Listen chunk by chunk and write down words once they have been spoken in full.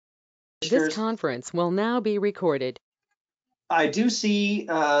This conference will now be recorded. I do see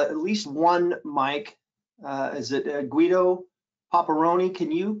at least one mic. Is it Guido Paparoni?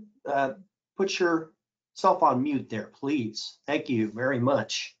 Can you put yourself on mute there, please? Thank you very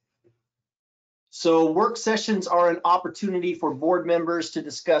much. So work sessions are an opportunity for board members to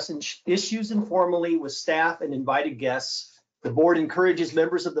discuss issues informally with staff and invited guests. The board encourages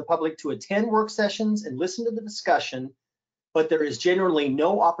members of the public to attend work sessions and listen to the discussion, but there is generally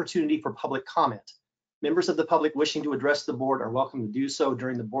no opportunity for public comment. Members of the public wishing to address the board are welcome to do so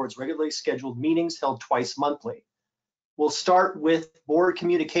during the board's regularly scheduled meetings held twice monthly. We'll start with board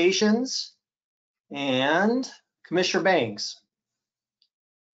communications and Commissioner Banks.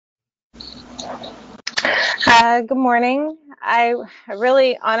 Good morning.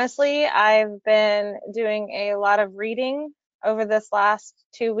 Honestly, I've been doing a lot of reading over this last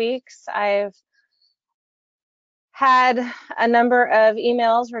 2 weeks. I've had a number of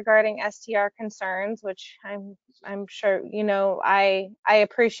emails regarding STR concerns, which I'm sure you know. I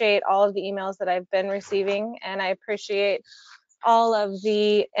appreciate all of the emails that I've been receiving, and I appreciate all of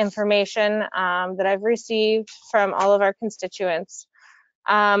the information that I've received from all of our constituents.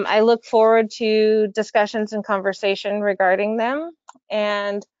 I look forward to discussions and conversation regarding them.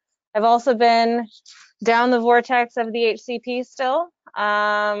 And I've also been down the vortex of the HCP still,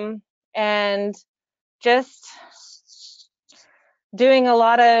 and just doing a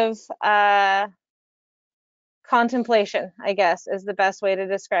lot of contemplation, I guess, is the best way to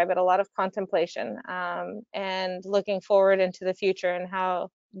describe it. A lot of contemplation, and looking forward into the future and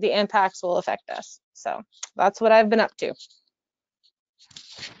how the impacts will affect us. So that's what I've been up to.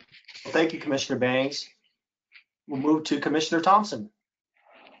 Thank you, Commissioner Banks. We'll move to Commissioner Thompson.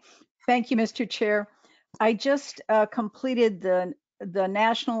 Thank you, Mr. Chair. I just completed the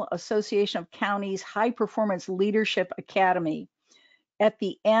National Association of Counties High Performance Leadership Academy. At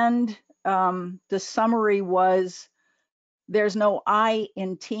the end, the summary was, there's no I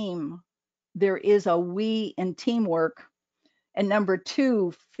in team, there is a we in teamwork. And number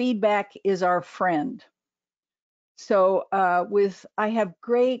 2, feedback is our friend. So I have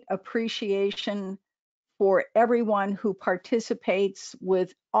great appreciation for everyone who participates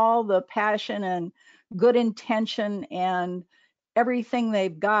with all the passion and good intention and everything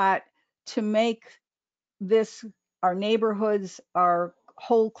they've got to make this, our neighborhoods, our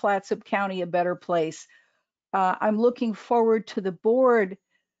whole Clatsop County, a better place. I'm looking forward to the board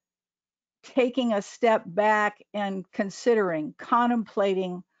taking a step back and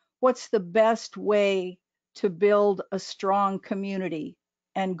contemplating what's the best way to build a strong community,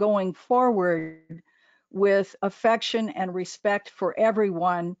 and going forward with affection and respect for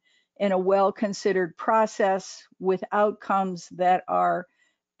everyone in a well-considered process with outcomes that are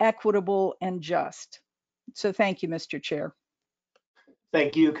equitable and just. So thank you, Mr. Chair.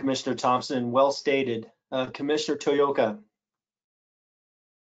 Thank you, Commissioner Thompson. Well stated. Commissioner Toyoka.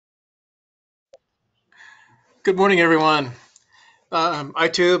 Good morning, everyone. I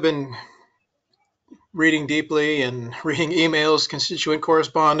too have been reading deeply and reading emails, constituent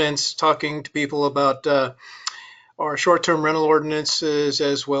correspondence, talking to people about our short-term rental ordinances,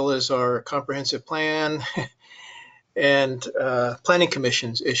 as well as our comprehensive plan and planning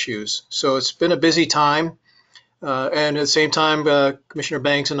commission's issues. So it's been a busy time. And at the same time, Commissioner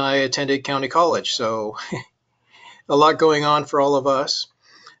Banks and I attended County College. So a lot going on for all of us.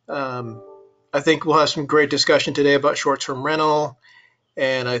 I think we'll have some great discussion today about short-term rental.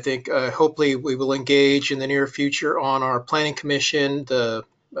 And I think hopefully we will engage in the near future on our planning commission, the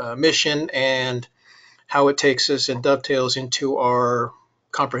mission, and how it takes us and dovetails into our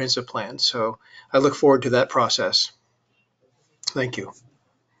comprehensive plan. So I look forward to that process. Thank you.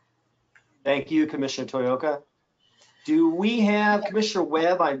 Thank you, Commissioner Toyoka. Do we have Commissioner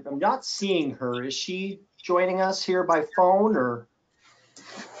Webb? I'm not seeing her. Is she joining us here by phone, or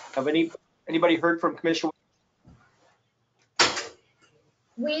have anybody heard from Commissioner Webb?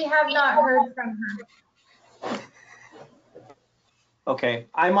 We have not heard from her. Okay,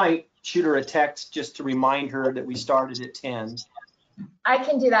 I might shoot her a text just to remind her that we started at 10. I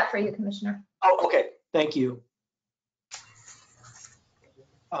can do that for you, Commissioner. Oh, okay, thank you.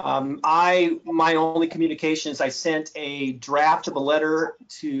 My only communication is I sent a draft of a letter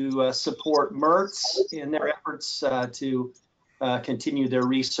to support MERTS in their efforts to continue their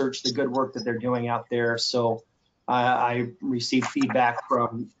research, the good work that they're doing out there. So I received feedback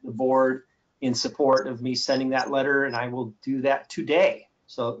from the board in support of me sending that letter, and I will do that today.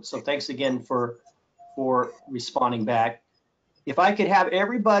 So thanks again for responding back. If I could have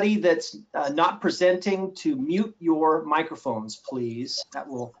everybody that's not presenting to mute your microphones, please, that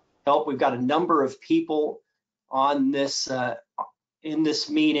will help. We've got a number of people on this in this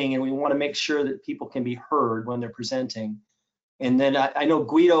meeting, and we want to make sure that people can be heard when they're presenting. And then I know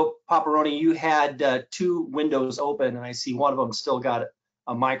Guido Paparoni, you had 2 windows open, and I see one of them still got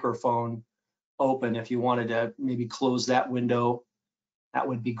a microphone open. If you wanted to maybe close that window, that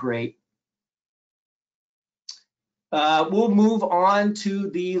would be great. We'll move on to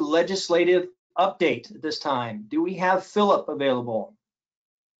the legislative update at this time. Do we have Philip available?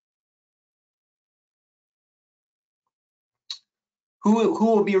 Who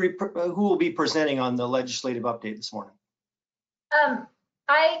will be presenting on the legislative update this morning?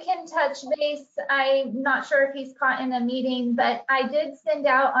 I can touch base. I'm not sure if he's caught in a meeting, but I did send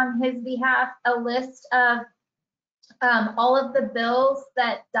out on his behalf a list of all of the bills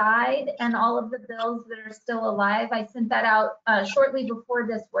that died and all of the bills that are still alive. I sent that out shortly before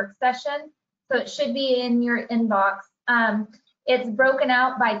this work session, so it should be in your inbox. It's broken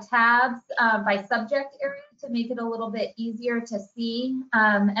out by tabs, by subject area to make it a little bit easier to see.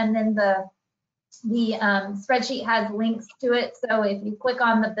 And then the spreadsheet has links to it. So if you click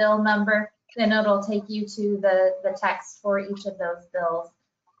on the bill number, then it'll take you to the text for each of those bills.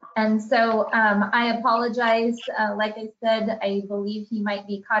 And so I apologize. Like I said, I believe he might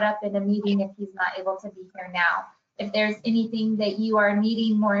be caught up in a meeting if he's not able to be here now. If there's anything that you are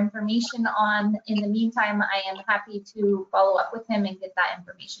needing more information on, in the meantime, I am happy to follow up with him and get that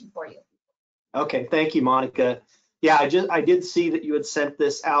information for you. Okay, thank you, Monica. Yeah, I did see that you had sent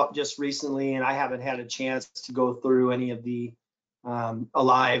this out just recently, and I haven't had a chance to go through any of the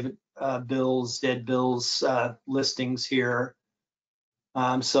alive bills, dead bills listings here.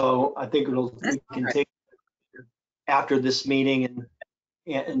 So I think we can take after this meeting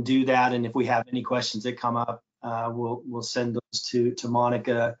and do that. And if we have any questions that come up, we'll send those to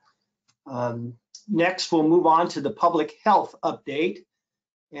Monica. Next, we'll move on to the public health update.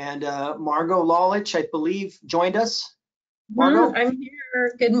 And Margot Lalich, I believe, joined us. Margot? I'm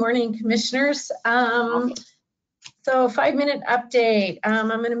here. Good morning, commissioners. So 5-minute update. I'm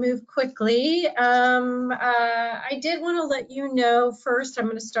going to move quickly. I did want to let you know first, I'm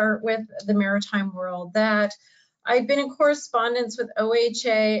going to start with the maritime world, that I've been in correspondence with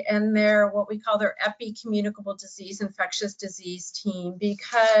OHA and their, what we call their epi-communicable disease, infectious disease team,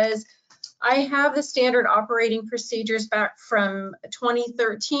 because I have the standard operating procedures back from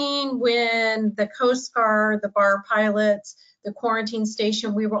 2013 when the Coast Guard, the bar pilots, the quarantine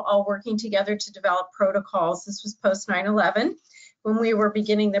station, we were all working together to develop protocols. This was post 9/11 when we were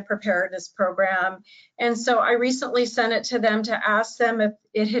beginning the preparedness program. And so I recently sent it to them to ask them if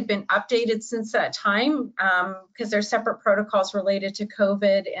it had been updated since that time, because there's separate protocols related to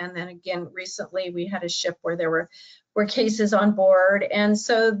COVID. And then again, recently we had a ship where there were cases on board. And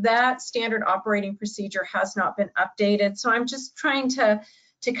so that standard operating procedure has not been updated. So I'm just trying to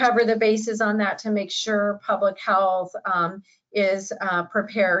cover the bases on that to make sure public health is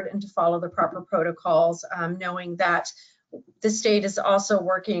prepared and to follow the proper protocols, knowing that the state is also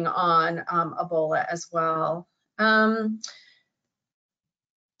working on Ebola as well.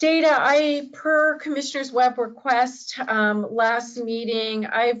 Data, per Commissioner's Web request last meeting,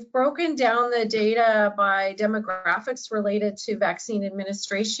 I've broken down the data by demographics related to vaccine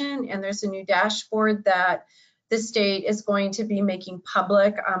administration, and there's a new dashboard that the state is going to be making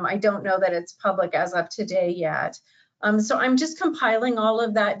public. I don't know that it's public as of today yet. So I'm just compiling all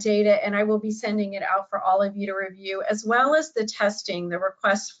of that data, and I will be sending it out for all of you to review, as well as the testing, the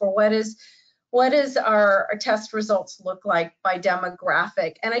request for what is our test results look like by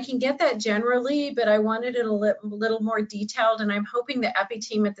demographic. And I can get that generally, but I wanted it a little more detailed, and I'm hoping the EPI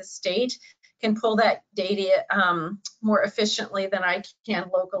team at the state can pull that data more efficiently than I can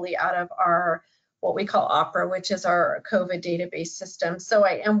locally out of our what we call OPERA, which is our COVID database system. So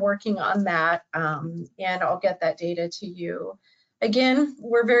I am working on that, and I'll get that data to you. Again,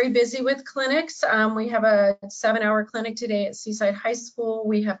 we're very busy with clinics. We have a 7-hour clinic today at Seaside High School.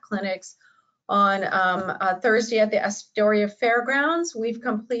 We have clinics on Thursday at the Astoria Fairgrounds. We've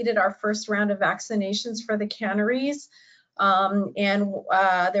completed our first round of vaccinations for the canneries. And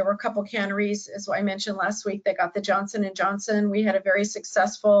there were a couple canneries, as I mentioned last week, that got the Johnson & Johnson. We had a very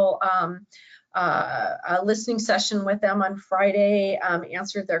successful a listening session with them on Friday,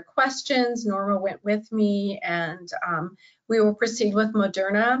 answered their questions. Norma went with me, and we will proceed with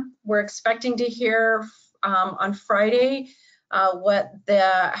Moderna. We're expecting to hear on Friday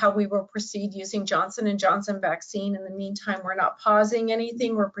how we will proceed using Johnson & Johnson vaccine. In the meantime, we're not pausing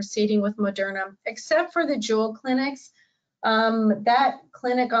anything. We're proceeding with Moderna, except for the Jewel clinics. That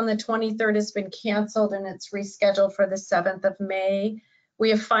clinic on the 23rd has been canceled, and it's rescheduled for the 7th of May. We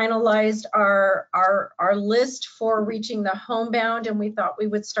have finalized our list for reaching the homebound, and we thought we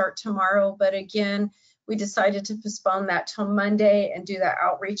would start tomorrow. But again, we decided to postpone that till Monday and do that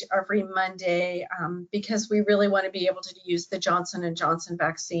outreach every Monday because we really want to be able to use the Johnson & Johnson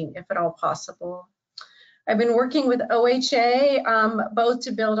vaccine if at all possible. I've been working with OHA both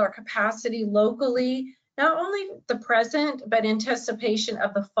to build our capacity locally, not only the present, but anticipation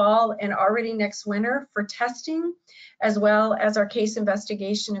of the fall and already next winter for testing, as well as our case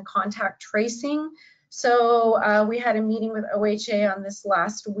investigation and contact tracing. So we had a meeting with OHA on this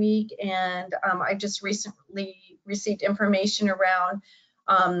last week, and I just recently received information around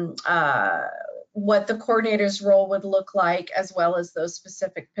what the coordinator's role would look like, as well as those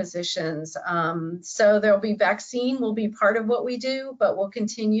specific positions. So there'll be vaccine will be part of what we do, but we'll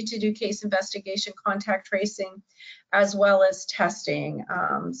continue to do case investigation, contact tracing, as well as testing.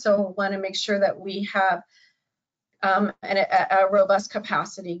 So want to make sure that we have a robust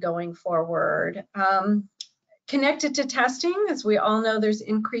capacity going forward. Connected to testing, as we all know, there's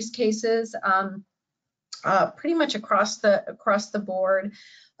increased cases pretty much across the board.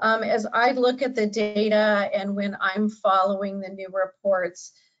 As I look at the data and when I'm following the new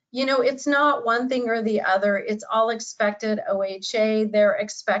reports, you know, it's not one thing or the other. It's all expected. OHA, they're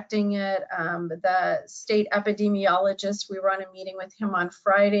expecting it. The state epidemiologist, we were on a meeting with him on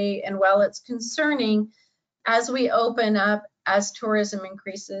Friday, and while it's concerning, as we open up, as tourism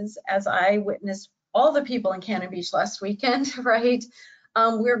increases, as I witnessed all the people in Cannon Beach last weekend, right?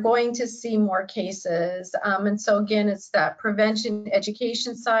 We're going to see more cases. And so again, it's that prevention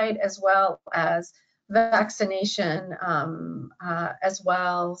education side as well as vaccination as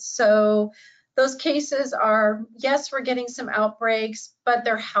well. So those cases are, yes, we're getting some outbreaks, but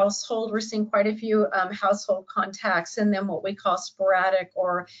they're household. We're seeing quite a few household contacts, and then what we call sporadic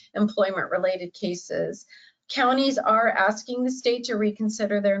or employment related cases. Counties are asking the state to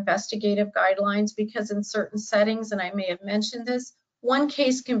reconsider their investigative guidelines because in certain settings, and I may have mentioned this, one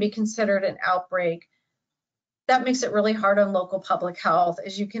case can be considered an outbreak. That makes it really hard on local public health,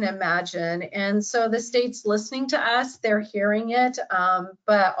 as you can imagine. And so the state's listening to us, they're hearing it,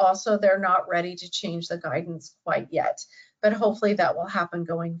 but also they're not ready to change the guidance quite yet. But hopefully that will happen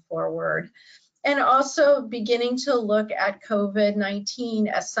going forward. And also beginning to look at COVID-19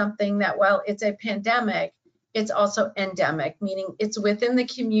 as something that, while it's a pandemic, it's also endemic, meaning it's within the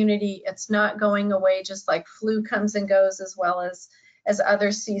community. It's not going away, just like flu comes and goes, as well as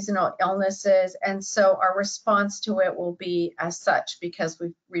other seasonal illnesses. And so our response to it will be as such, because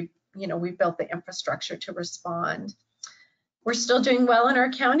we've built the infrastructure to respond. We're still doing well in our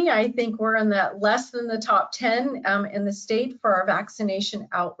county. I think we're in the less than the top 10 in the state for our vaccination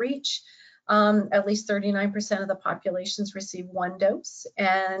outreach. At least 39% of the populations receive one dose,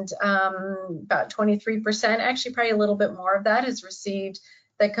 and about 23%, actually probably a little bit more of that, has received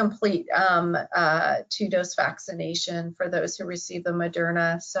the complete 2-dose vaccination for those who receive the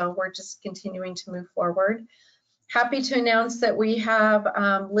Moderna. So we're just continuing to move forward. Happy to announce that we have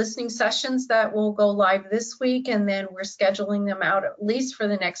listening sessions that will go live this week, and then we're scheduling them out at least for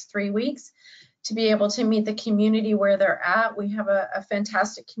the next 3 weeks to be able to meet the community where they're at. We have a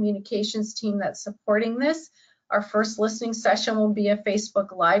fantastic communications team that's supporting this. Our first listening session will be a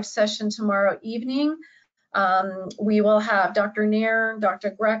Facebook Live session tomorrow evening. We will have Dr. Nairn,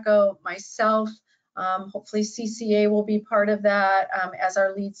 Dr. Greco, myself, hopefully CCA will be part of that as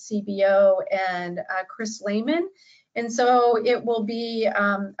our lead CBO, and Chris Lehman. And so it will be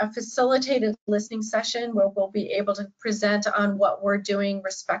a facilitated listening session where we'll be able to present on what we're doing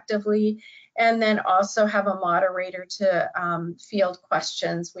respectively, and then also have a moderator to field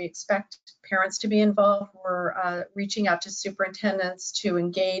questions. We expect parents to be involved. We're reaching out to superintendents to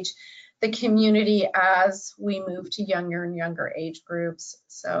engage the community as we move to younger and younger age groups.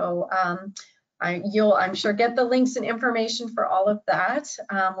 So you'll, I'm sure, get the links and information for all of that.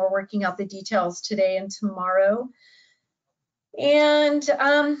 We're working out the details today and tomorrow. And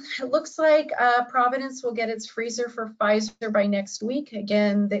it looks like Providence will get its freezer for Pfizer by next week.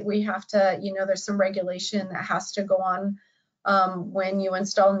 Again, that we have to, there's some regulation that has to go on when you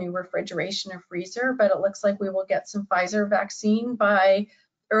install new refrigeration or freezer, but it looks like we will get some Pfizer vaccine by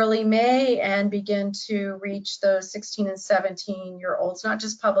early May and begin to reach those 16 and 17-year-olds, not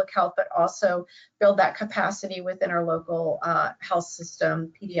just public health, but also build that capacity within our local health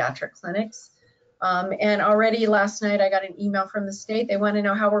system, pediatric clinics. And already last night I got an email from the state. They want to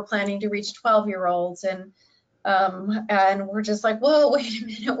know how we're planning to reach 12-year-olds, and we're just like, whoa, wait a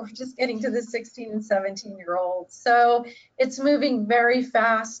minute, we're just getting to the 16 and 17-year-olds. So it's moving very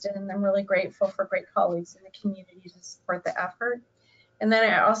fast, and I'm really grateful for great colleagues in the community to support the effort. And then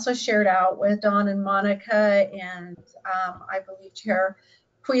I also shared out with Dawn and Monica, and I believe Chair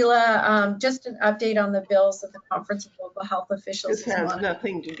Quila, just an update on the bills that the Conference of Local Health Officials This is has monitoring.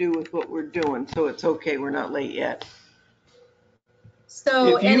 nothing to do with what we're doing, so it's okay. We're not late yet.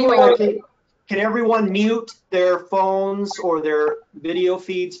 So If you, anyway, can everyone mute their phones or their video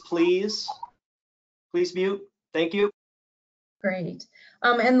feeds, please? Please mute. Thank you. great.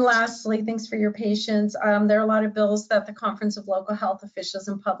 And lastly, thanks for your patience. There are a lot of bills that the Conference of Local Health Officials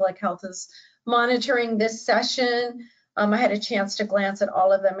and Public Health is monitoring this session. I had a chance to glance at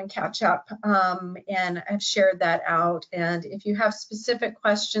all of them and catch up, and I've shared that out. And if you have specific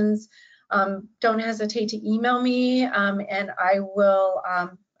questions, don't hesitate to email me, and I will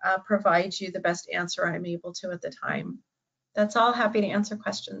provide you the best answer I'm able to at the time. That's all. Happy to answer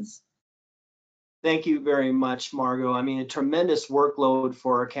questions. Thank you very much, Margot. I mean, a tremendous workload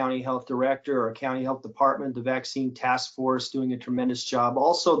for our county health director, our county health department, the vaccine task force doing a tremendous job.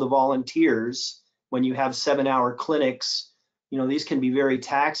 Also the volunteers, when you have 7-hour clinics, you know, these can be very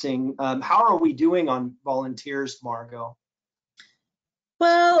taxing. How are we doing on volunteers, Margot?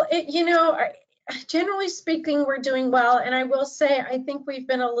 Well, generally speaking, we're doing well. And I will say, I think we've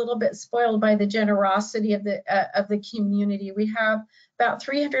been a little bit spoiled by the generosity of the community. We have about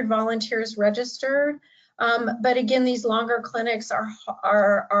 300 volunteers registered. But again, these longer clinics are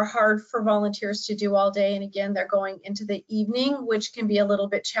hard for volunteers to do all day. And again, they're going into the evening, which can be a little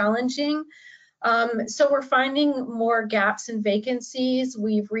bit challenging. So we're finding more gaps and vacancies.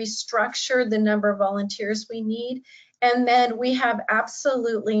 We've restructured the number of volunteers we need. And then we have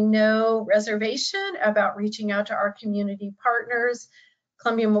absolutely no reservation about reaching out to our community partners.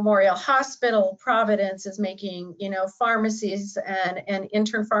 Columbia Memorial Hospital, Providence is making, pharmacies and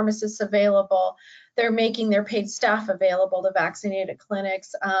intern pharmacists available. They're making their paid staff available to vaccinated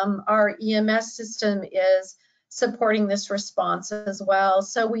clinics. Our EMS system is supporting this response as well.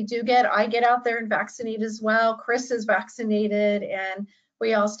 So I get out there and vaccinate as well. Chris is vaccinated, and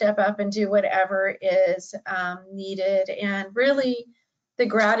we all step up and do whatever is needed. And really, the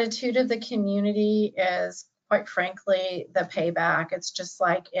gratitude of the community is, quite frankly, the payback. It's just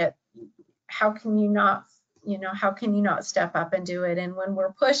like how can you not step up and do it? And when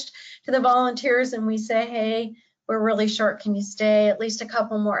we're pushed to the volunteers and we say, hey, we're really short, can you stay at least a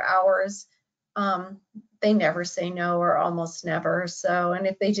couple more hours? They never say no, or almost never. So, and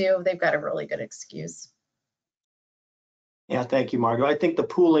if they do, they've got a really good excuse. Yeah, thank you, Margot. I think the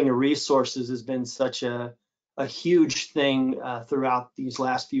pooling of resources has been such a huge thing throughout these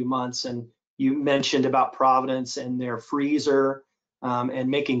last few months. And you mentioned about Providence and their freezer and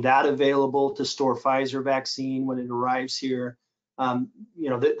making that available to store Pfizer vaccine when it arrives here.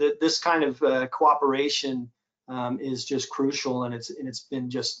 This kind of cooperation is just crucial, and it's been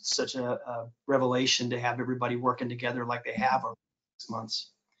just such a revelation to have everybody working together like they have over 6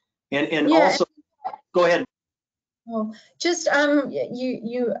 months. And Yeah. also, go ahead. Well, just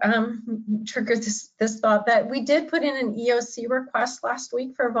you triggered this thought that we did put in an EOC request last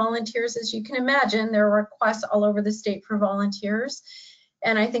week for volunteers. As you can imagine, there are requests all over the state for volunteers.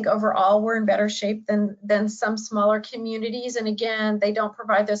 And I think overall we're in better shape than some smaller communities. And again, they don't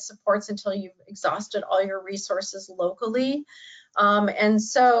provide those supports until you've exhausted all your resources locally. And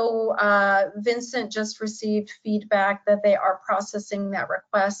so Vincent just received feedback that they are processing that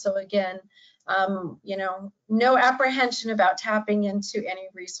request. So again, no apprehension about tapping into any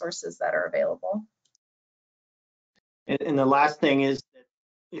resources that are available. And the last thing is that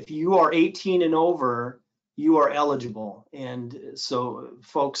if you are 18 and over, you are eligible. And so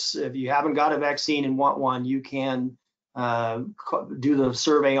folks, if you haven't got a vaccine and want one, you can do the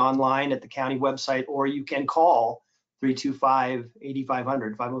survey online at the county website, or you can call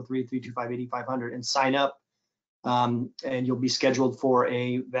 325-8500, 503-325-8500 and sign up. And you'll be scheduled for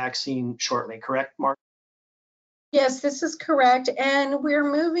a vaccine shortly, correct, Mark? Yes, this is correct. And we're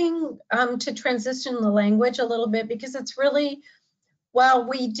moving to transition the language a little bit, because it's really, well,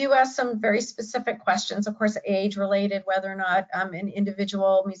 we do ask some very specific questions, of course, age related, whether or not an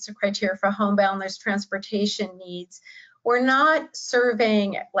individual meets the criteria for homebound, there's transportation needs. We're not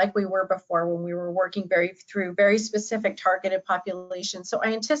surveying like we were before when we were working through very specific targeted populations. So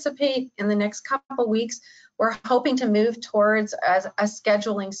I anticipate in the next couple of weeks, we're hoping to move towards a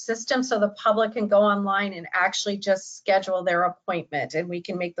scheduling system so the public can go online and actually just schedule their appointment, and we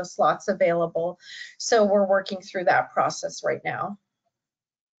can make the slots available. So we're working through that process right now.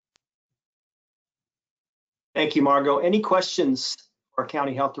 Thank you, Margot. Any questions for our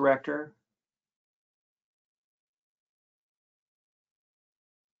County Health Director?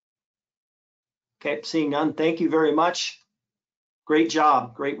 Okay, seeing none, thank you very much. Great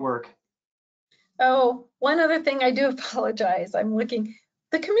job, great work. Oh, one other thing, I do apologize. I'm looking.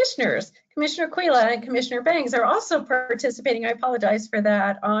 the commissioners, Commissioner Quila and Commissioner Bangs, are also participating. I apologize for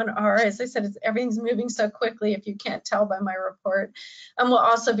that on our, as I said, everything's moving so quickly if you can't tell by my report. We'll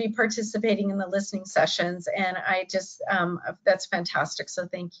also be participating in the listening sessions, and I just, that's fantastic. So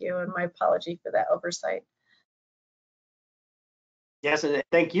thank you, and my apology for that oversight. Yes, and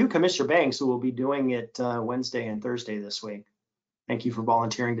thank you, Commissioner Banks, who will be doing it Wednesday and Thursday this week. Thank you for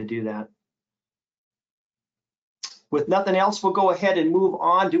volunteering to do that. With nothing else, we'll go ahead and move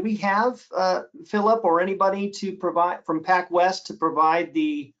on. Do we have Philip or anybody to provide from PAC West to provide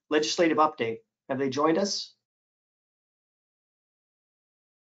the legislative update? Have they joined us?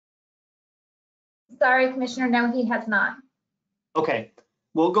 Sorry, Commissioner, no, he has not. Okay,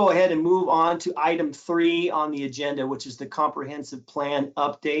 we'll go ahead and move on to item 3 on the agenda, which is the comprehensive plan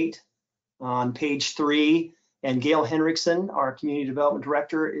update on page 3. And Gail Henriksen, our community development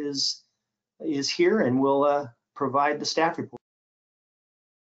director, is here and will provide the staff report.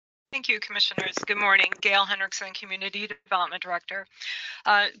 Thank you, Commissioners. Good morning. Gail Henriksen, Community Development Director.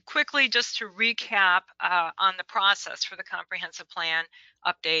 Quickly, just to recap on the process for the comprehensive plan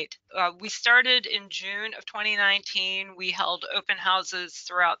update. We started in June of 2019. We held open houses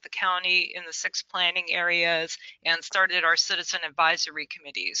throughout the county in the 6 planning areas and started our citizen advisory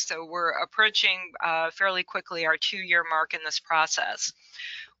committees. So we're approaching fairly quickly our 2-year mark in this process.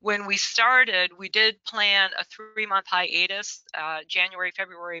 When we started, we did plan a 3-month hiatus, January,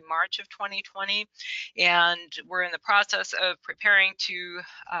 February, March of 2020, and we're in the process of preparing to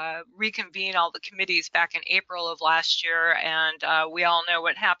reconvene all the committees back in April of last year, and we all know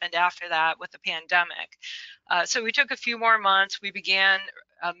what happened after that with the pandemic. So we took a few more months. We began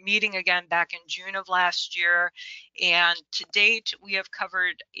meeting again back in June of last year, and to date, we have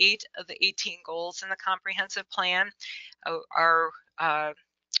covered 8 of the 18 goals in the comprehensive plan. Our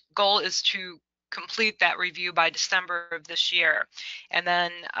goal is to complete that review by December of this year, and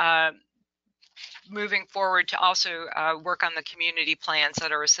then moving forward to also work on the community plans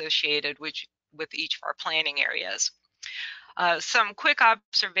that are associated with each of our planning areas. Some quick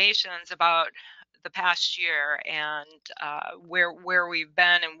observations about the past year and where we've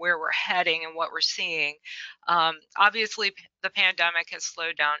been and where we're heading and what we're seeing. Obviously, the pandemic has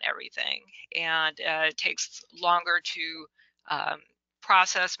slowed down everything, and it takes longer to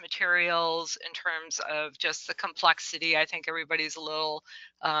process materials in terms of just the complexity. I think everybody's a little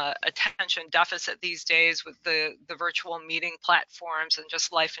attention deficit these days with the virtual meeting platforms and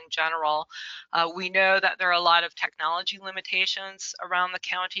just life in general. We know that there are a lot of technology limitations around the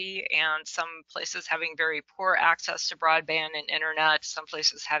county, and some places having very poor access to broadband and internet, some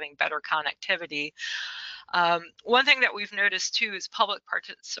places having better connectivity. One thing that we've noticed too is public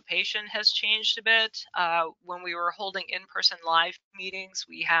participation has changed a bit. When we were holding in-person live meetings,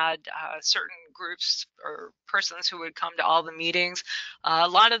 we had certain groups or persons who would come to all the meetings. A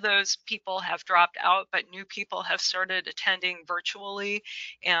lot of those people have dropped out, but new people have started attending virtually.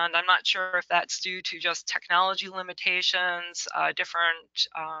 And I'm not sure if that's due to just technology limitations, different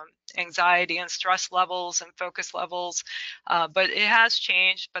anxiety and stress levels and focus levels, but it has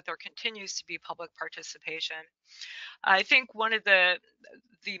changed, but there continues to be public participation. I think one of the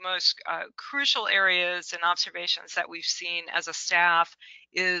most crucial areas and observations that we've seen as a staff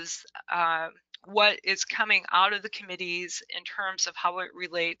is what is coming out of the committees in terms of how it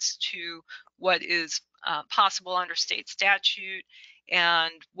relates to what is possible under state statute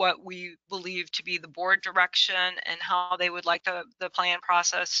and what we believe to be the board direction and how they would like the plan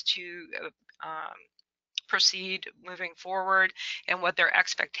process to proceed moving forward and what their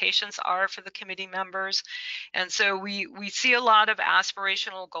expectations are for the committee members. And so we see a lot of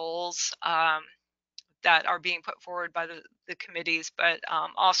aspirational goals that are being put forward by the committees, but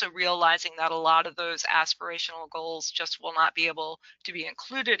also realizing that a lot of those aspirational goals just will not be able to be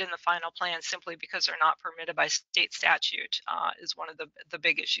included in the final plan simply because they're not permitted by state statute is one of the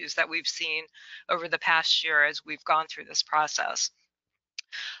big issues that we've seen over the past year as we've gone through this process.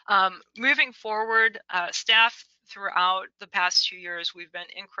 Moving forward, staff throughout the past 2 years, we've been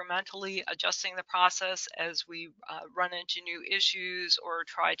incrementally adjusting the process as we run into new issues or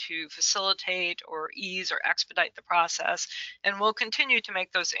try to facilitate or ease or expedite the process. And we'll continue to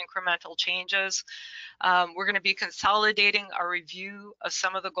make those incremental changes. We're going to be consolidating our review of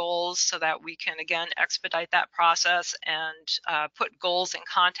some of the goals so that we can, again, expedite that process and put goals in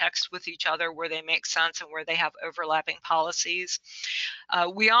context with each other where they make sense and where they have overlapping policies.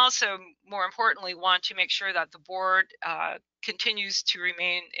 We also, more importantly, want to make sure that the board continues to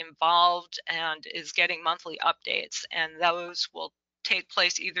remain involved and is getting monthly updates, and those will take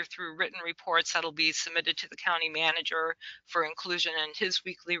place either through written reports that'll be submitted to the county manager for inclusion in his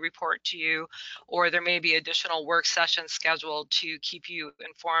weekly report to you, or there may be additional work sessions scheduled to keep you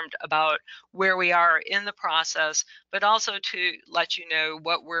informed about where we are in the process, but also to let you know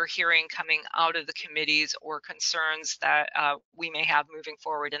what we're hearing coming out of the committees or concerns that we may have moving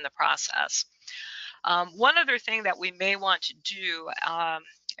forward in the process. One other thing that we may want to do,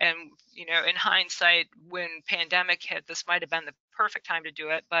 and in hindsight, when pandemic hit, this might have been the perfect time to do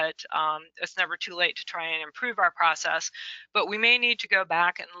it, but it's never too late to try and improve our process. But we may need to go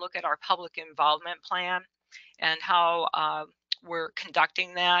back and look at our public involvement plan and how we're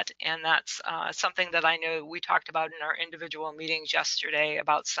conducting that. And that's something that I know we talked about in our individual meetings yesterday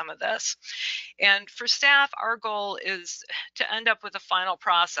about some of this. And for staff, our goal is to end up with a final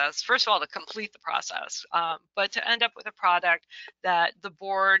process. First of all, to complete the process, but to end up with a product that the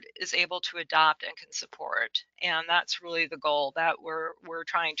board is able to adopt and can support. And that's really the goal that we're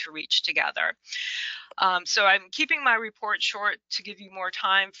trying to reach together. So I'm keeping my report short to give you more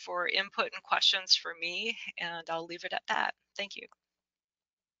time for input and questions for me, and I'll leave it at that. Thank you.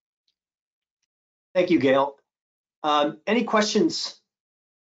 Thank you, Gail. Any questions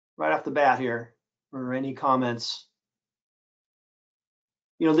right off the bat here, or any comments?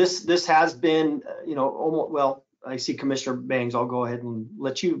 This has been, almost, well, I see Commissioner Bangs. I'll go ahead and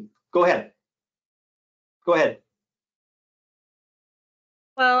let you go ahead. Go ahead.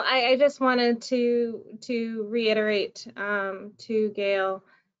 Well, I just wanted to reiterate to Gail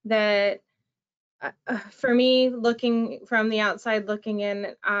that for me, looking from the outside looking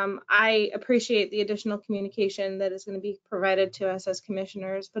in, I appreciate the additional communication that is going to be provided to us as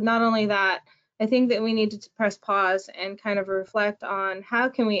commissioners. But not only that, I think that we need to press pause and kind of reflect on how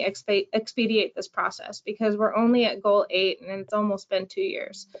can we expedite this process, because we're only at goal 8 and it's almost been 2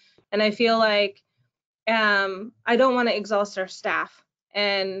 years. And I feel like I don't want to exhaust our staff.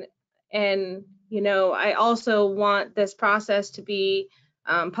 And I also want this process to be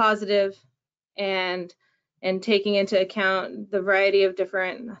positive and taking into account the variety of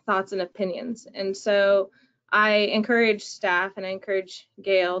different thoughts and opinions. And so I encourage staff and I encourage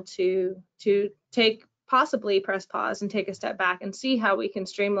Gail to possibly press pause and take a step back and see how we can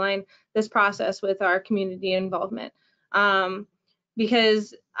streamline this process with our community involvement.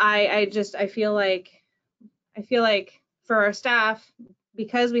 Because I feel like for our staff,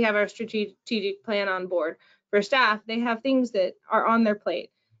 because we have our strategic plan on board, for staff, they have things that are on their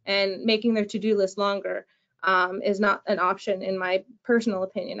plate, and making their to-do list longer is not an option in my personal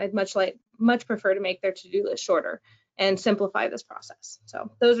opinion. I'd much prefer to make their to-do list shorter and simplify this process.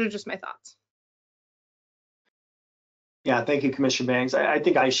 So those are just my thoughts. Yeah, thank you, Commissioner Bangs. I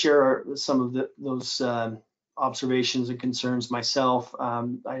think I share some of those observations and concerns myself.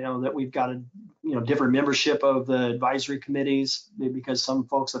 I know that we've got a different membership of the advisory committees because some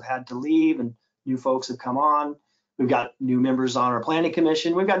folks have had to leave and new folks have come on. We've got new members on our planning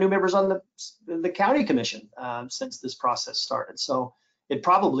commission. We've got new members on the county commission since this process started. So it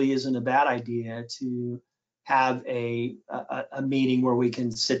probably isn't a bad idea to have a meeting where we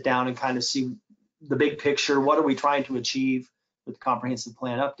can sit down and kind of see the big picture. What are we trying to achieve with the comprehensive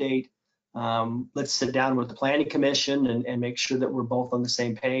plan update? Let's sit down with the planning commission and make sure that we're both on the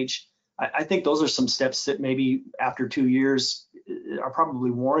same page. I think those are some steps that maybe after 2 years are probably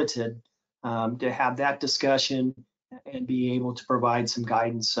warranted to have that discussion and be able to provide some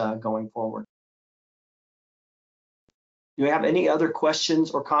guidance going forward. Do you have any other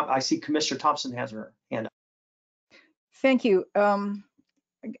questions or I see Commissioner Thompson has her hand up. Thank you.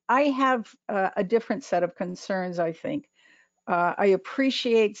 I have a different set of concerns, I think. I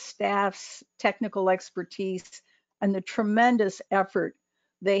appreciate staff's technical expertise and the tremendous effort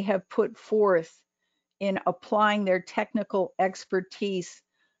they have put forth in applying their technical expertise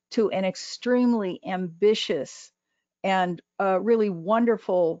to an extremely ambitious and really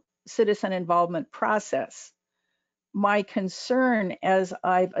wonderful citizen involvement process. My concern, as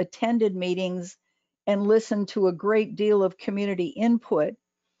I've attended meetings and listened to a great deal of community input,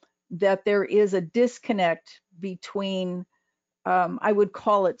 that there is a disconnect between I would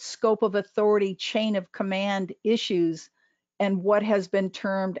call it scope of authority, chain of command issues, and what has been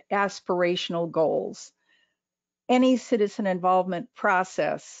termed aspirational goals. Any citizen involvement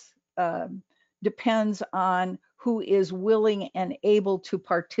process depends on who is willing and able to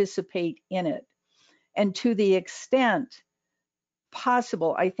participate in it. And to the extent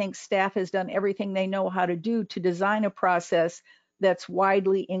possible, I think staff has done everything they know how to do to design a process that's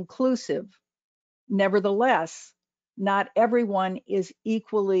widely inclusive. Nevertheless, not everyone is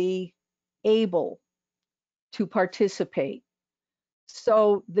equally able to participate.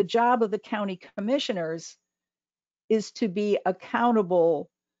 So the job of the county commissioners is to be accountable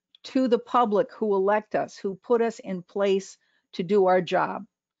to the public who elect us, who put us in place to do our job.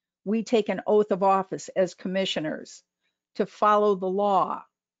 We take an oath of office as commissioners to follow the law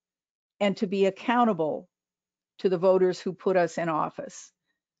and to be accountable to the voters who put us in office.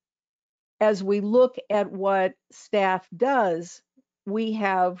 As we look at what staff does, we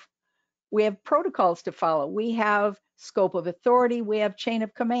have protocols to follow. We have scope of authority, we have chain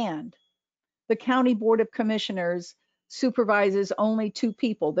of command. The County Board of Commissioners supervises only two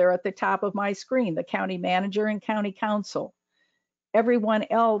people. They're at the top of my screen, the county manager and county council. Everyone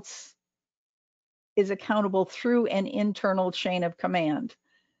else is accountable through an internal chain of command.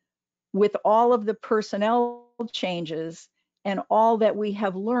 With all of the personnel changes and all that we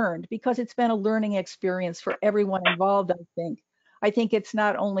have learned, because it's been a learning experience for everyone involved, I think it's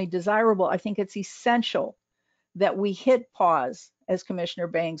not only desirable, I think it's essential that we hit pause, as Commissioner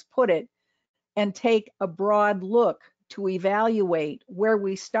Bangs put it, and take a broad look to evaluate where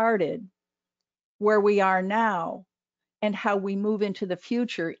we started, where we are now, and how we move into the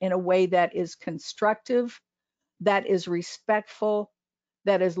future in a way that is constructive, that is respectful,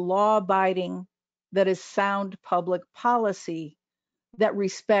 that is law abiding, that is sound public policy, that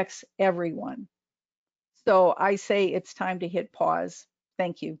respects everyone. So I say it's time to hit pause.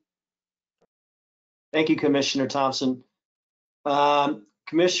 Thank you. Thank you, Commissioner Thompson.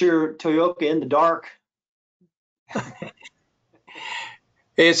 Commissioner Toyoka in the dark.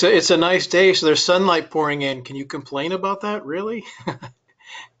 It's a nice day, so there's sunlight pouring in. Can you complain about that, really?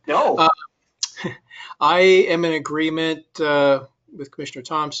 No. I am in agreement with Commissioner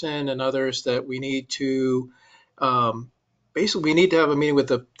Thompson and others that we need to basically we need to have a meeting with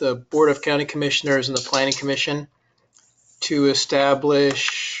the Board of County Commissioners and the Planning Commission to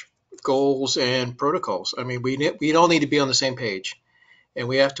establish goals and protocols. I mean, we all need to be on the same page, and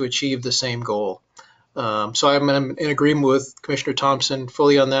we have to achieve the same goal. So I'm in agreement with Commissioner Thompson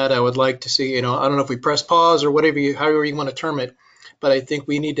fully on that. I would like to see, I don't know if we press pause or however you want to term it, but I think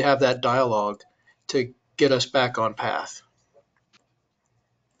we need to have that dialogue to get us back on path.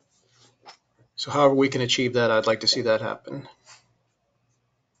 So however we can achieve that, I'd like to see that happen.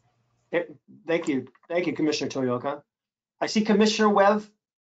 Thank you. Thank you, Commissioner Toyoka. I see Commissioner Webb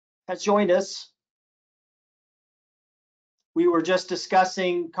has joined us. We were just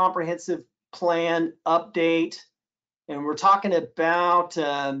discussing comprehensive plan update, and we're talking about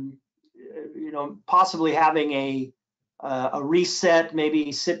possibly having a reset,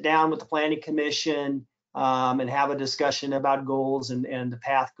 maybe sit down with the Planning Commission and have a discussion about goals and the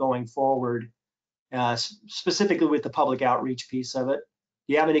path going forward, specifically with the public outreach piece of it.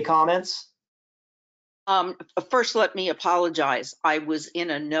 Do you have any comments? First, let me apologize. I was in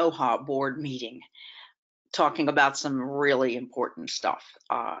a NOHA board meeting talking about some really important stuff.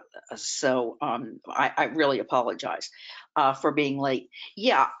 So I really apologize for being late.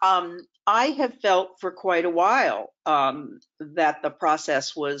 Yeah, I have felt for quite a while that the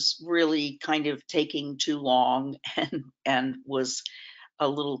process was really kind of taking too long and was a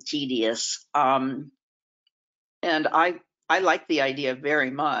little tedious. And I like the idea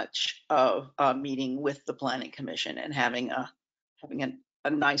very much of meeting with the Planning Commission and having a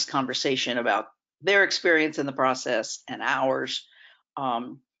nice conversation about their experience in the process and ours,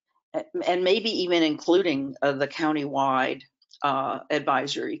 and maybe even including the countywide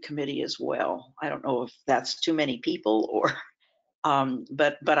advisory committee as well. I don't know if that's too many people or,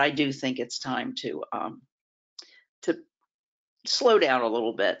 but I do think it's time to slow down a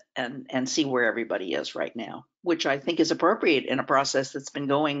little bit and see where everybody is right now, which I think is appropriate in a process that's been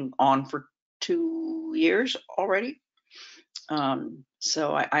going on for 2 years already.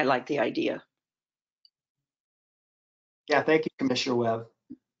 So I like the idea. Yeah, thank you, Commissioner Webb.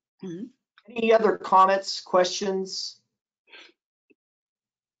 Mm-hmm. Any other comments, questions?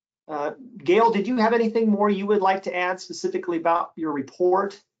 Gail, did you have anything more you would like to add specifically about your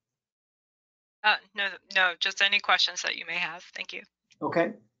report? No, just any questions that you may have. Thank you.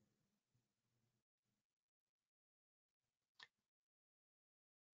 Okay.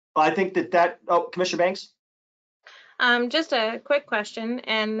 Well, I think oh, Commissioner Banks? Just a quick question,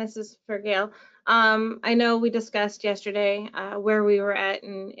 and this is for Gail. I know we discussed yesterday where we were at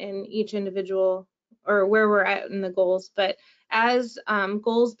in each individual, or where we're at in the goals, but as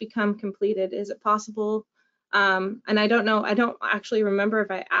goals become completed, is it possible, and I don't actually remember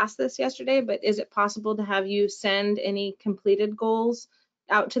if I asked this yesterday, but is it possible to have you send any completed goals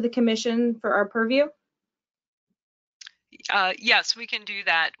out to the commission for our purview? Yes, we can do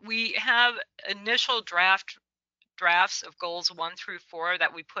that. We have initial drafts of goals 1 through 4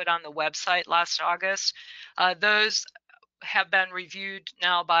 that we put on the website last August. Those have been reviewed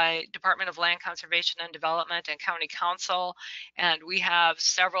now by Department of Land Conservation and Development and County Council, and we have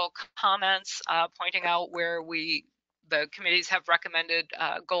several comments pointing out where the committees have recommended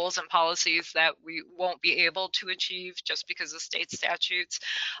goals and policies that we won't be able to achieve just because of state statutes.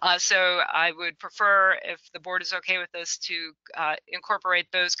 So I would prefer, if the board is okay with this, to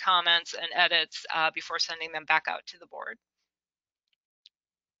incorporate those comments and edits before sending them back out to the board.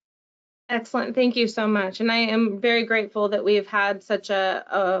 Excellent. Thank you so much. And I am very grateful that we've had such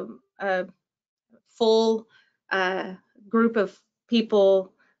a full group of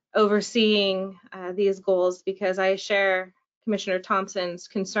people overseeing these goals, because I share Commissioner Thompson's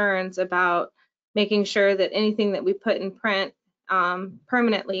concerns about making sure that anything that we put in print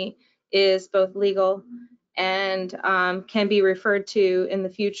permanently is both legal and can be referred to in the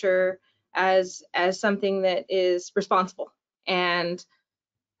future as something that is responsible and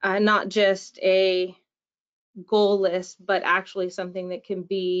not just a goal list, but actually something that can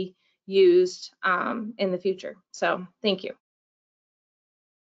be used in the future. So thank you.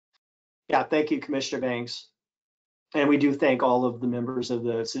 Yeah, thank you, Commissioner Banks. And we do thank all of the members of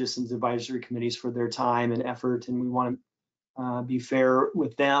the Citizens Advisory Committees for their time and effort, and we want to be fair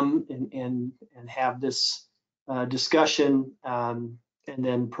with them and have this discussion and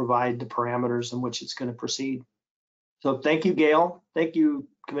then provide the parameters in which it's going to proceed. So thank you, Gail. Thank you,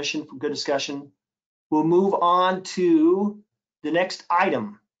 Commission, for good discussion. We'll move on to the next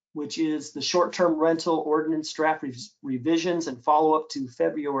item, which is the short-term rental ordinance draft revisions and follow-up to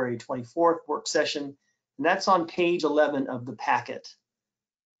February 24th work session. And that's on page 11 of the packet.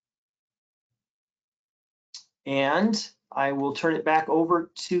 And I will turn it back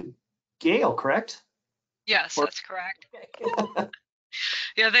over to Gail, correct? Yes, that's correct.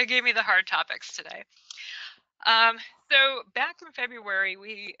 Yeah, they gave me the hard topics today. So back in February,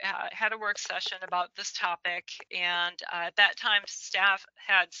 we had a work session about this topic, and at that time, staff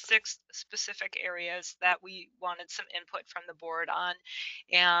had 6 specific areas that we wanted some input from the board on,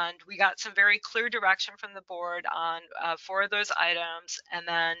 and we got some very clear direction from the board on 4 of those items, and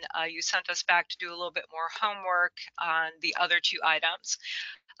then you sent us back to do a little bit more homework on the other 2 items.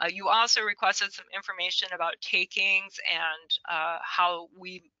 You also requested some information about takings and how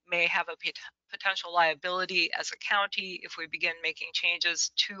we may have a potential liability as a county if we begin making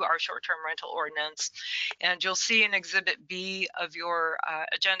changes to our short-term rental ordinance. And you'll see in Exhibit B of your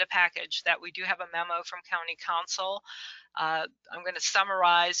agenda package that we do have a memo from County Council. I'm going to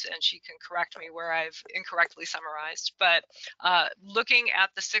summarize, and she can correct me where I've incorrectly summarized, but looking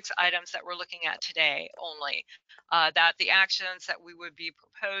at the 6 items that we're looking at today only, that the actions that we would be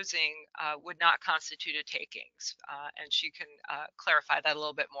proposing would not constitute a takings. And she can clarify that a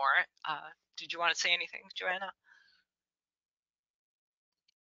little bit more. Did you want to say anything, Joanna?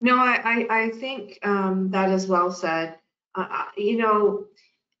 No, I think that is well said. You know,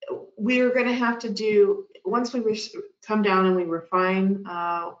 we're going to have to do, once we come down and we refine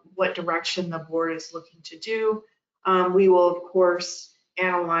what direction the board is looking to do, we will, of course,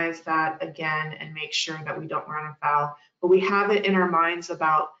 analyze that again and make sure that we don't run afoul. But we have it in our minds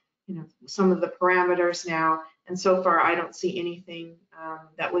about, you know, some of the parameters now, and so far I don't see anything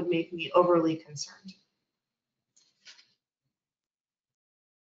that would make me overly concerned.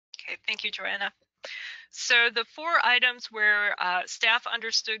 Okay, thank you, Joanna. So the 4 items where staff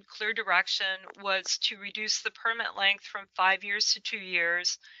understood clear direction was to reduce the permit length from 5 years to 2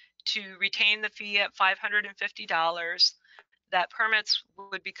 years, to retain the fee at $550, that permits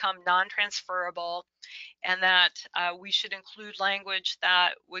would become non-transferable, and that we should include language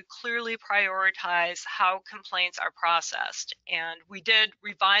that would clearly prioritize how complaints are processed. And we did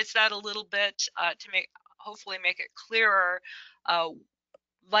revise that a little bit to hopefully make it clearer.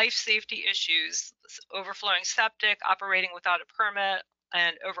 Life safety issues, overflowing septic, operating without a permit,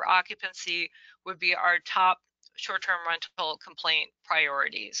 and over occupancy would be our top short-term rental complaint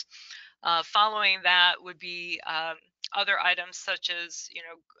priorities. Following that would be other items such as, you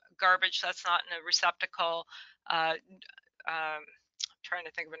know, garbage that's not in a receptacle. Trying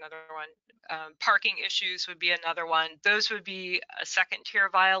to think of another one. Parking issues would be another one. Those would be a 2nd-tier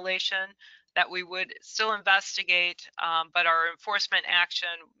violation that we would still investigate, but our enforcement action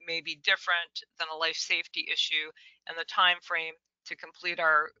may be different than a life safety issue, and the time frame to complete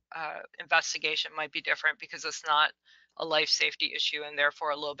our investigation might be different because it's not a life safety issue and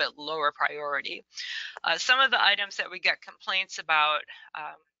therefore a little bit lower priority. Some of the items that we get complaints about,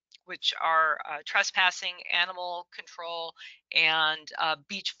 which are trespassing, animal control, and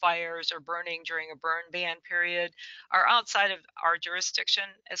beach fires or burning during a burn ban period, are outside of our jurisdiction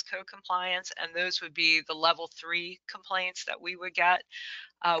as code compliance, and those would be the level 3 complaints that we would get.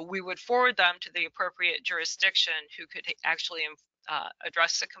 we would forward them to the appropriate jurisdiction who could actually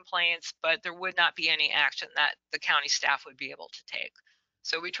address the complaints, but there would not be any action that the county staff would be able to take.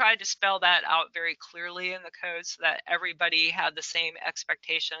 So we tried to spell that out very clearly in the code so that everybody had the same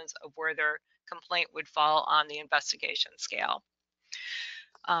expectations of where their complaint would fall on the investigation scale.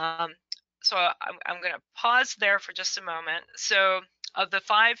 So I'm going to pause there for just a moment. So of the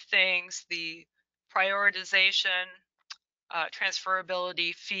 5 things, the prioritization,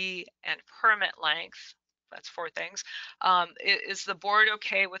 transferability, fee, and permit length, that's 4 things. Is the board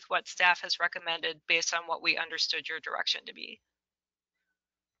okay with what staff has recommended based on what we understood your direction to be?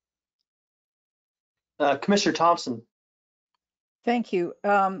 Commissioner Thompson. Thank you.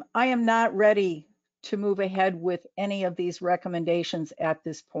 I am not ready to move ahead with any of these recommendations at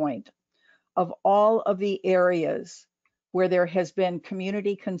this point. Of all of the areas where there has been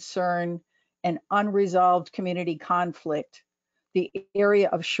community concern and unresolved community conflict, the area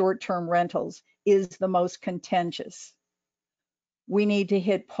of short-term rentals is the most contentious. We need to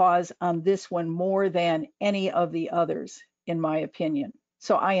hit pause on this one more than any of the others, in my opinion.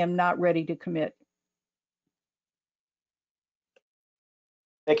 So I am not ready to commit.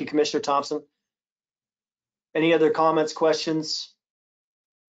 Thank you, Commissioner Thompson. Any other comments, questions?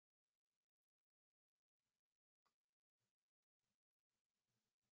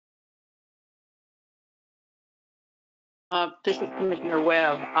 This is Commissioner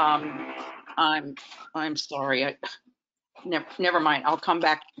Webb. I'm sorry. Never mind. I'll come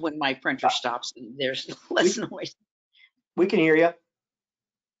back when my printer stops and there's less noise. We can hear you.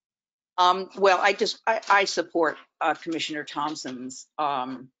 Well, I support Commissioner Thompson's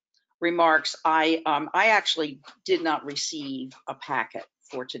remarks. I actually did not receive a packet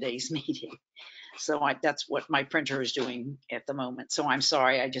for today's meeting, so that's what my printer is doing at the moment. So I'm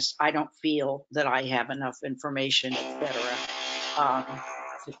sorry. I don't feel that I have enough information, etc.,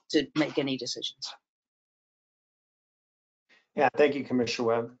 to make any decisions. Yeah, thank you, Commissioner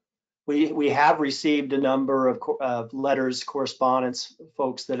Webb. We have received a number of letters, correspondence,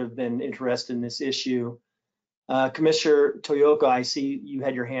 folks that have been interested in this issue. Commissioner Toyoka, I see you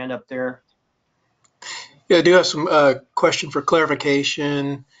had your hand up there. Yeah, I do have some question for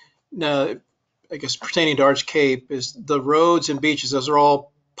clarification. Now, I guess pertaining to Arch Cape, is the roads and beaches, those are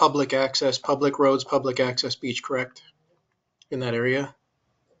all public access, public roads, public access beach, correct? In that area?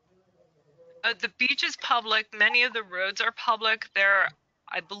 The beach is public. Many of the roads are public.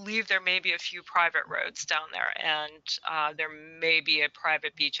 I believe there may be a few private roads down there, and there may be a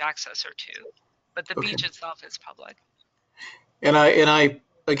private beach access or 2, but the beach itself is public. And I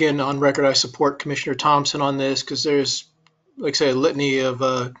again, on record, I support Commissioner Thompson on this because there's, like I say, a litany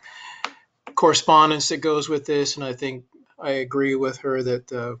of correspondence that goes with this, and I think I agree with her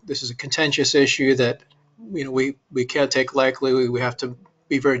that this is a contentious issue that we can't take lightly. We have to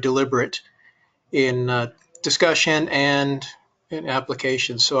be very deliberate in discussion and in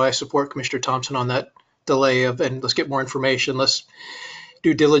application. So I support Commissioner Thompson on that delay and let's get more information. Let's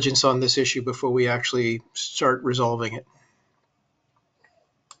do diligence on this issue before we actually start resolving it.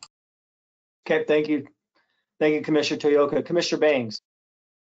 Okay, thank you. Thank you, Commissioner Toyoka. Commissioner Bangs.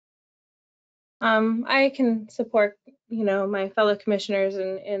 I can support, my fellow commissioners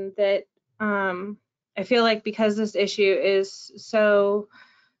in that I feel like because this issue is so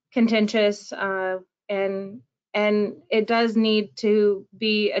contentious and it does need to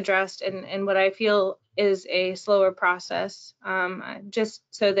be addressed in what I feel is a slower process, just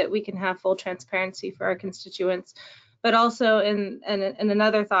so that we can have full transparency for our constituents, but also in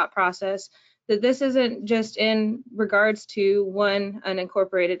another thought process that this isn't just in regards to one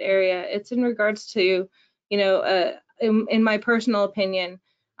unincorporated area. It's in regards to, in my personal opinion,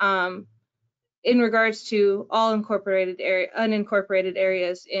 in regards to all unincorporated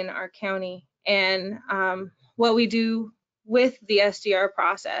areas in our county, and what we do with the SDR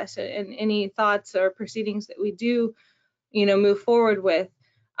process and any thoughts or proceedings that we do, move forward with.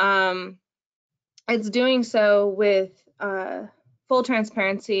 It's doing so with full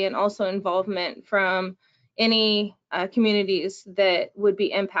transparency and also involvement from any communities that would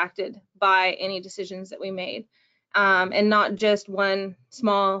be impacted by any decisions that we made, and not just one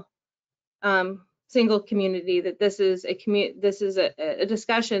small single community. That this is a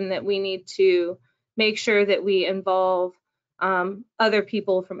discussion that we need to make sure that we involve other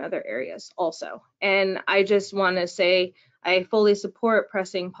people from other areas also. And I just want to say I fully support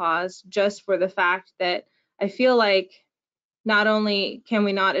pressing pause, just for the fact that I feel like not only can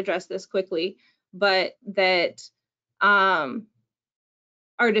we not address this quickly, but that our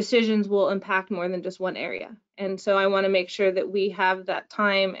decisions will impact more than just one area. And so I want to make sure that we have that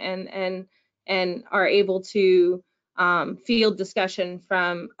time and are able to field discussion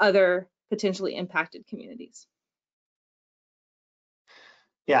from other potentially impacted communities.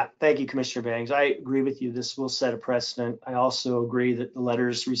 Yeah, thank you, Commissioner Bangs. I agree with you. This will set a precedent. I also agree that the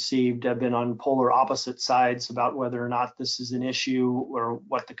letters received have been on polar opposite sides about whether or not this is an issue or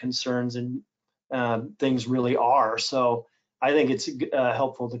what the concerns and things really are. So I think it's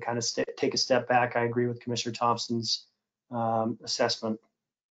helpful to kind of take a step back. I agree with Commissioner Thompson's assessment.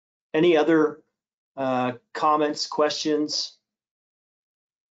 Any other comments, questions?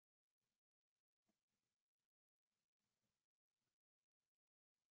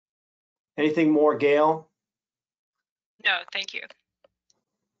 Anything more, Gail? No, thank you.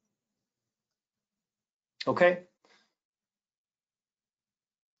 Okay.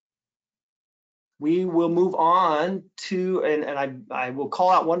 We will move on to, and I will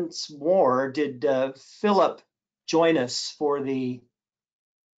call out once more, did Philip join us for the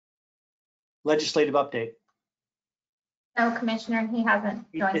legislative update? No, Commissioner, he hasn't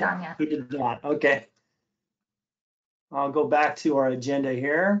joined on yet. He did not, okay. I'll go back to our agenda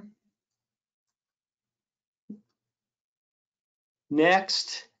here.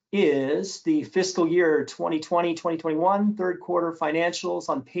 Next is the fiscal year 2020-2021 third quarter financials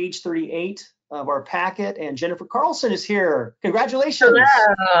on page 38 of our packet, and Jennifer Carlson is here. Congratulations.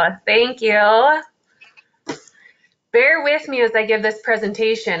 Hello, thank you. Bear with me as I give this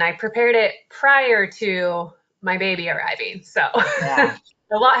presentation. I prepared it prior to my baby arriving, so Yeah.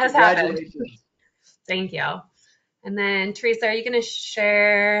 a lot has happened. Congratulations. Thank you. And then Teresa, are you going to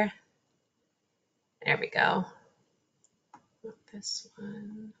share? There we go. Not this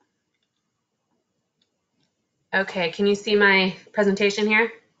one. Okay, can you see my presentation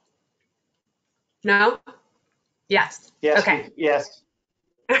here? No? Yes. Yes. Okay. Yes.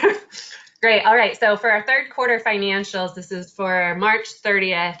 Great. All right. So for our third quarter financials, this is for March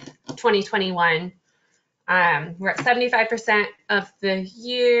 30th, 2021. We're at 75% of the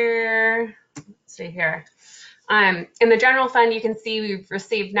year. Let's see here. In the general fund, you can see we've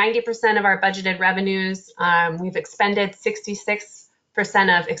received 90% of our budgeted revenues. We've expended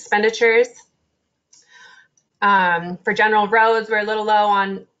 66% of expenditures. For general roads, we're a little low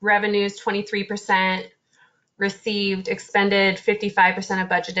on revenues, 23%. Received, expended 55% of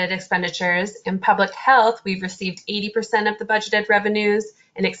budgeted expenditures. In public health, we've received 80% of the budgeted revenues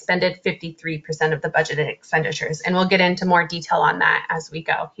and expended 53% of the budgeted expenditures. And we'll get into more detail on that as we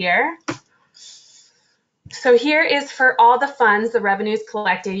go here. So here is for all the funds, the revenues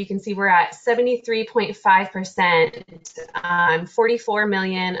collected. You can see we're at 73.5%, 44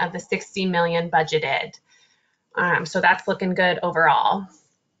 million of the 60 million budgeted. So that's looking good overall.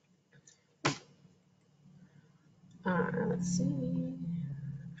 Let's see.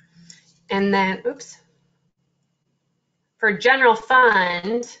 And then, oops. For general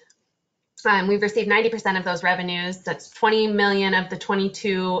fund, we've received 90% of those revenues. That's 20 million of the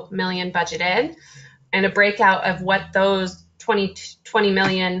 22 million budgeted. And a breakout of what those 20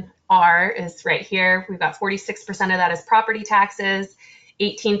 million are is right here. We've got 46% of that is property taxes,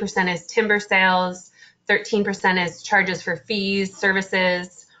 18% is timber sales, 13% is charges for fees,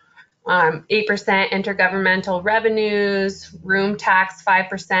 services, 8% intergovernmental revenues, room tax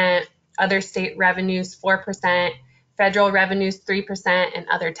 5%, other state revenues 4%, federal revenues 3%, and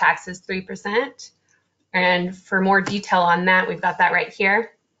other taxes 3%. And for more detail on that, we've got that right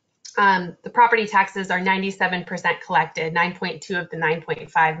here. The property taxes are 97% collected, 9.2 of the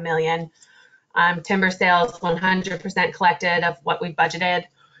 9.5 million. Timber sales 100% collected of what we budgeted.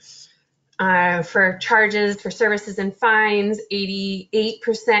 For charges for services and fines,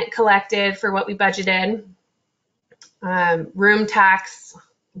 88% collected for what we budgeted. Room tax,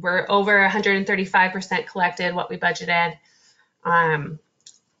 we're over 135% collected what we budgeted.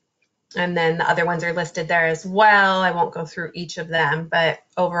 And then the other ones are listed there as well. I won't go through each of them, but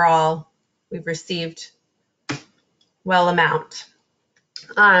overall, we've received well amount.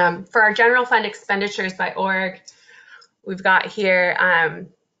 For our general fund expenditures by org, we've got here,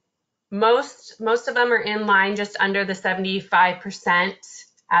 most of them are in line just under the 75%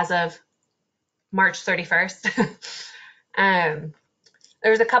 as of March 31st.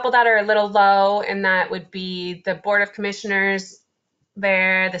 There's a couple that are a little low, and that would be the Board of Commissioners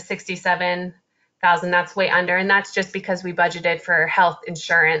there, the 67,000, that's way under, and that's just because we budgeted for health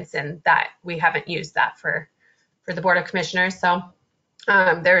insurance and that we haven't used that for the Board of Commissioners. So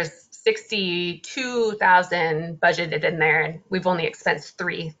there's 62,000 budgeted in there, and we've only expensed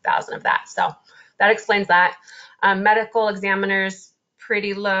 3,000 of that. So that explains that. Medical examiners,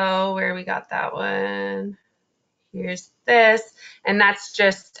 pretty low. Where we got that one? Here's this, and that's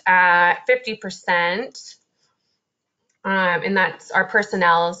just at 50%. And that's our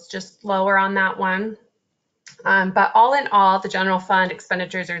personnel is just lower on that one. But all in all, the general fund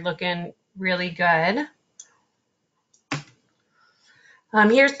expenditures are looking really good.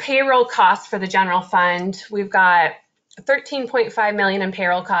 Here's payroll costs for the general fund. We've got 13.5 million in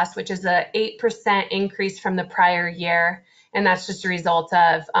payroll costs, which is a 8% increase from the prior year. And that's just a result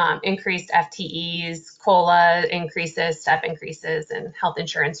of increased FTEs, COLA increases, step increases, and health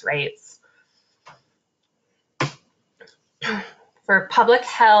insurance rates. For public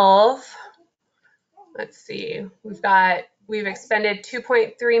health, let's see, we've expended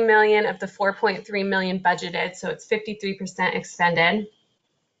 2.3 million of the 4.3 million budgeted, so it's 53% expended.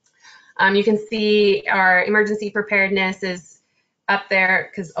 You can see our emergency preparedness is up there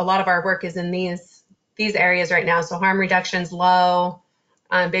because a lot of our work is in these areas right now. So harm reduction's low,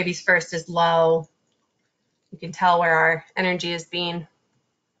 babies first is low. You can tell where our energy is being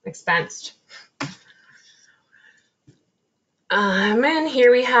expensed. And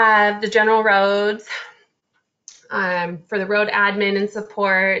here we have the general roads. For the road admin and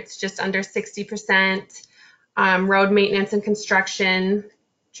support, it's just under 60%. Road maintenance and construction,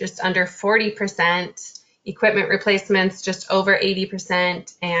 just under 40%. Equipment replacements, just over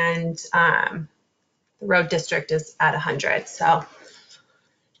 80%. And the road district is at 100. So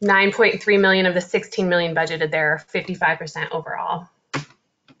 9.3 million of the 16 million budgeted there, 55% overall.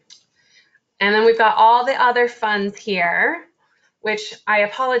 And then we've got all the other funds here, which I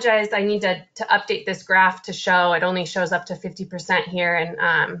apologize, I need to update this graph to show it only shows up to 50% here,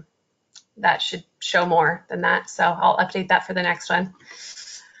 and that should show more than that. So I'll update that for the next one.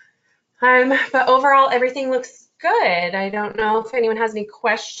 But overall, everything looks good. I don't know if anyone has any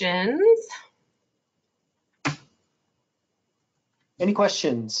questions. Any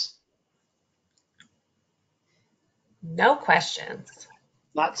questions? No questions.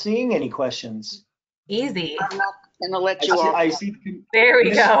 Not seeing any questions. Easy. I'm not going to let you off. I see. There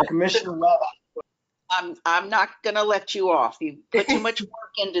we go. Commissioner Webb. I'm not going to let you off. You put too much work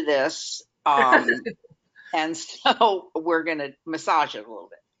into this, and so we're going to massage it a little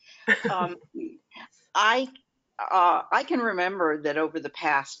bit. I can remember that over the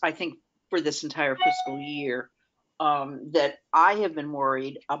past, I think for this entire fiscal year, that I have been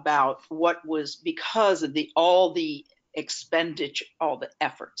worried about what was because of all the expenditure, all the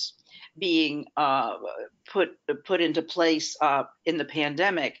efforts being put into place in the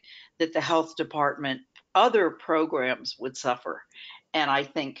pandemic, that the health department, other programs would suffer. And I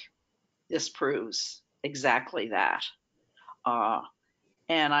think this proves exactly that.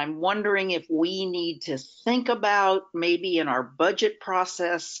 And I'm wondering if we need to think about maybe in our budget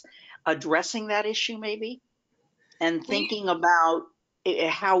process addressing that issue maybe, and thinking about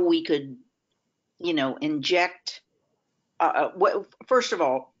how we could, inject. First of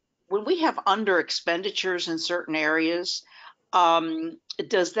all, when we have under expenditures in certain areas, can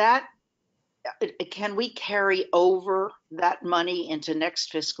we carry over that money into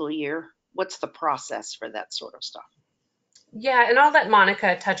next fiscal year? What's the process for that sort of stuff? Yeah, and I'll let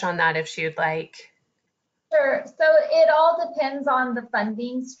Monica touch on that if she would like. Sure. So it all depends on the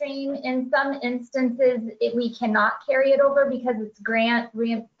funding stream. In some instances, we cannot carry it over because it's grant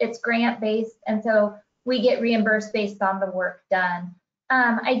based, and so we get reimbursed based on the work done.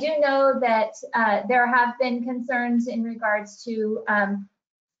 I do know that there have been concerns in regards to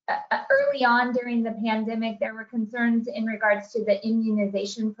early on during the pandemic, there were concerns in regards to the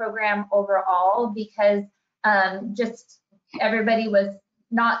immunization program overall because just everybody was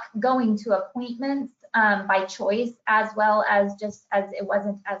not going to appointments by choice, as well as just as it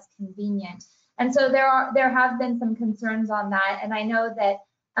wasn't as convenient. And so there have been some concerns on that. And I know that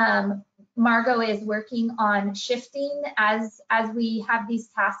Margot is working on shifting as we have these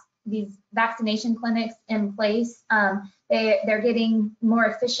vaccination clinics in place. They're getting more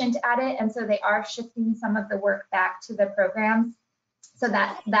efficient at it, and so they are shifting some of the work back to the programs so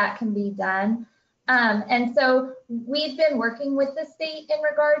that can be done. And so we've been working with the state in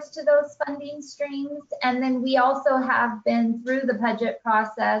regards to those funding streams. And then we also have been through the budget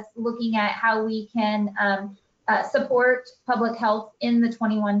process looking at how we can support public health in the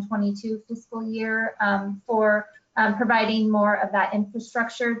 21-22 fiscal year for providing more of that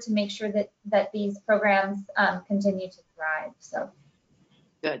infrastructure to make sure that these programs continue to thrive. So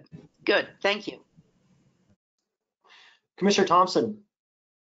good. Thank you. Commissioner Thompson.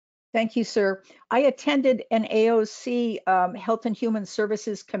 Thank you, sir. I attended an AOC Health and Human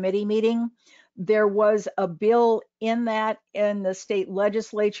Services Committee meeting. There was a bill in the state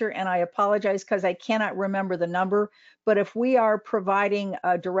legislature, and I apologize because I cannot remember the number, but if we are providing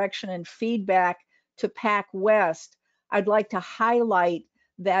direction and feedback to PAC West, I'd like to highlight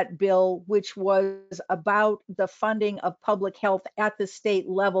that bill, which was about the funding of public health at the state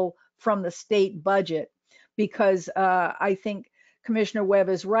level from the state budget. because I think Commissioner Webb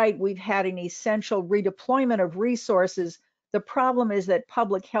is right. We've had an essential redeployment of resources. The problem is that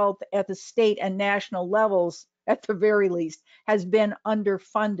public health at the state and national levels, at the very least, has been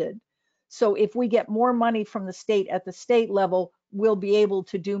underfunded. So if we get more money from the state at the state level, we'll be able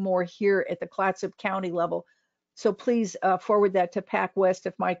to do more here at the Clatsop County level. So please forward that to PAC West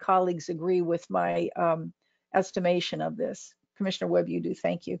if my colleagues agree with my estimation of this. Commissioner Webb, you do.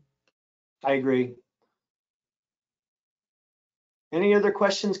 Thank you. I agree. Any other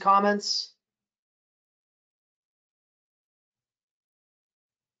questions, comments?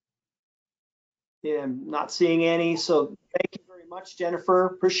 Yeah, I'm not seeing any. So thank you very much, Jennifer.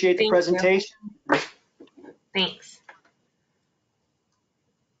 Appreciate the Thank you. presentation. Thanks.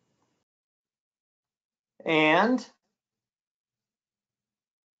 And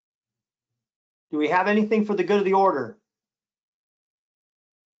do we have anything for the good of the order?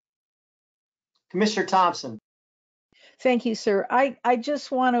 Commissioner Thompson. Thank you, sir. I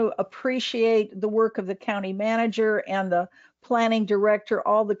just want to appreciate the work of the county manager and the planning director,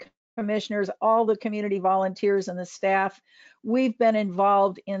 all the commissioners, all the community volunteers and the staff. We've been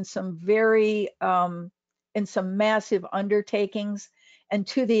involved in some in some massive undertakings, and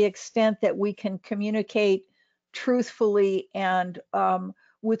to the extent that we can communicate truthfully and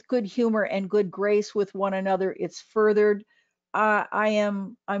with good humor and good grace with one another, it's furthered.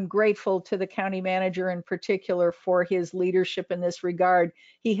 I'm grateful to the county manager in particular for his leadership in this regard.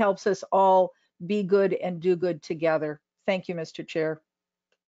 He helps us all be good and do good together. Thank you, Mr. Chair.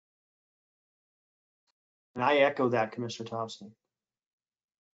 And I echo that, Commissioner Thompson.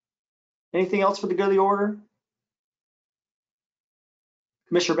 Anything else for the good of the order?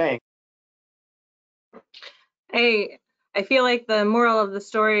 Commissioner Banks. I feel like the moral of the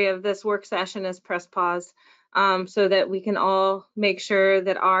story of this work session is press pause, so that we can all make sure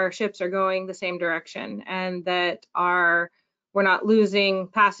that our ships are going the same direction and that we're not losing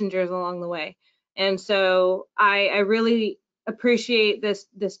passengers along the way. And so I really appreciate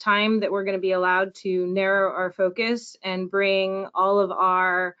this time that we're going to be allowed to narrow our focus and bring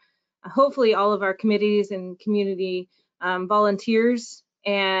hopefully all of our committees and community volunteers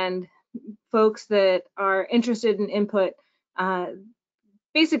and folks that are interested in input,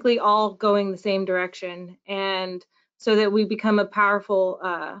 basically all going the same direction, and so that we become a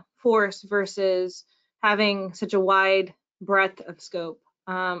powerful force versus having such a wide breadth of scope.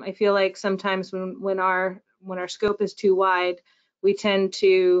 I feel like sometimes when our scope is too wide, we tend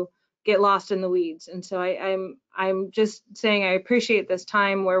to get lost in the weeds. And so I'm just saying I appreciate this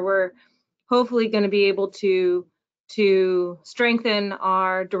time where we're hopefully going to be able to strengthen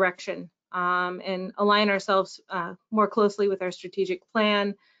our direction and align ourselves more closely with our strategic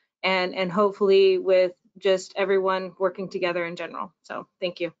plan and hopefully with just everyone working together in general. So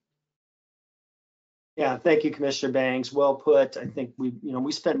thank you. Yeah, thank you, Commissioner Banks. Well put. I think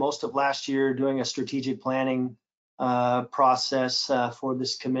we spent most of last year doing a strategic planning process for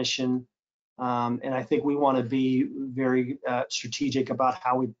this commission. And I think we want to be very strategic about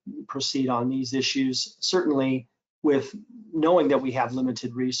how we proceed on these issues. Certainly, with knowing that we have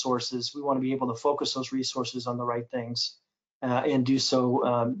limited resources, we want to be able to focus those resources on the right things and do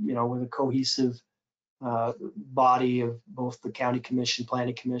so, with a cohesive body of both the county commission,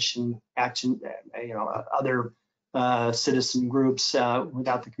 planning commission, action, other citizen groups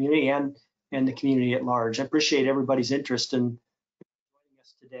without the community and the community at large. I appreciate everybody's interest in joining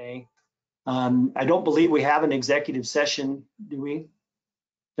us today. I don't believe we have an executive session, do we?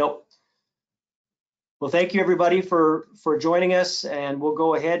 Nope. Well, thank you everybody for joining us, and we'll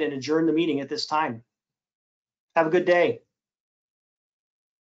go ahead and adjourn the meeting at this time. Have a good day.